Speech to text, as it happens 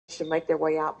to make their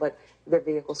way out, but their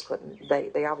vehicles couldn't.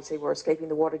 They obviously were escaping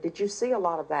the water. Did you see a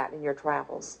lot of that in your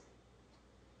travels?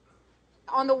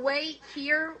 On the way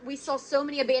here, we saw so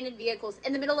many abandoned vehicles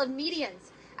in the middle of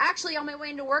medians. Actually, on my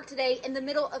way into work today, in the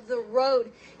middle of the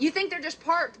road. You think they're just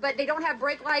parked, but they don't have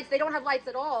brake lights. They don't have lights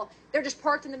at all. They're just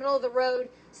parked in the middle of the road.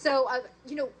 So,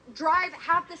 drive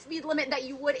half the speed limit that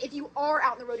you would if you are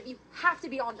out on the road, if you have to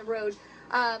be on the road.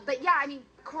 But yeah, I mean,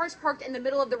 cars parked in the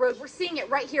middle of the road. We're seeing it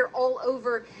right here all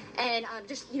over. And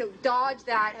dodge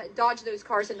those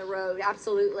cars in the road.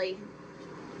 Absolutely.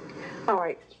 All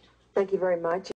right. Thank you very much.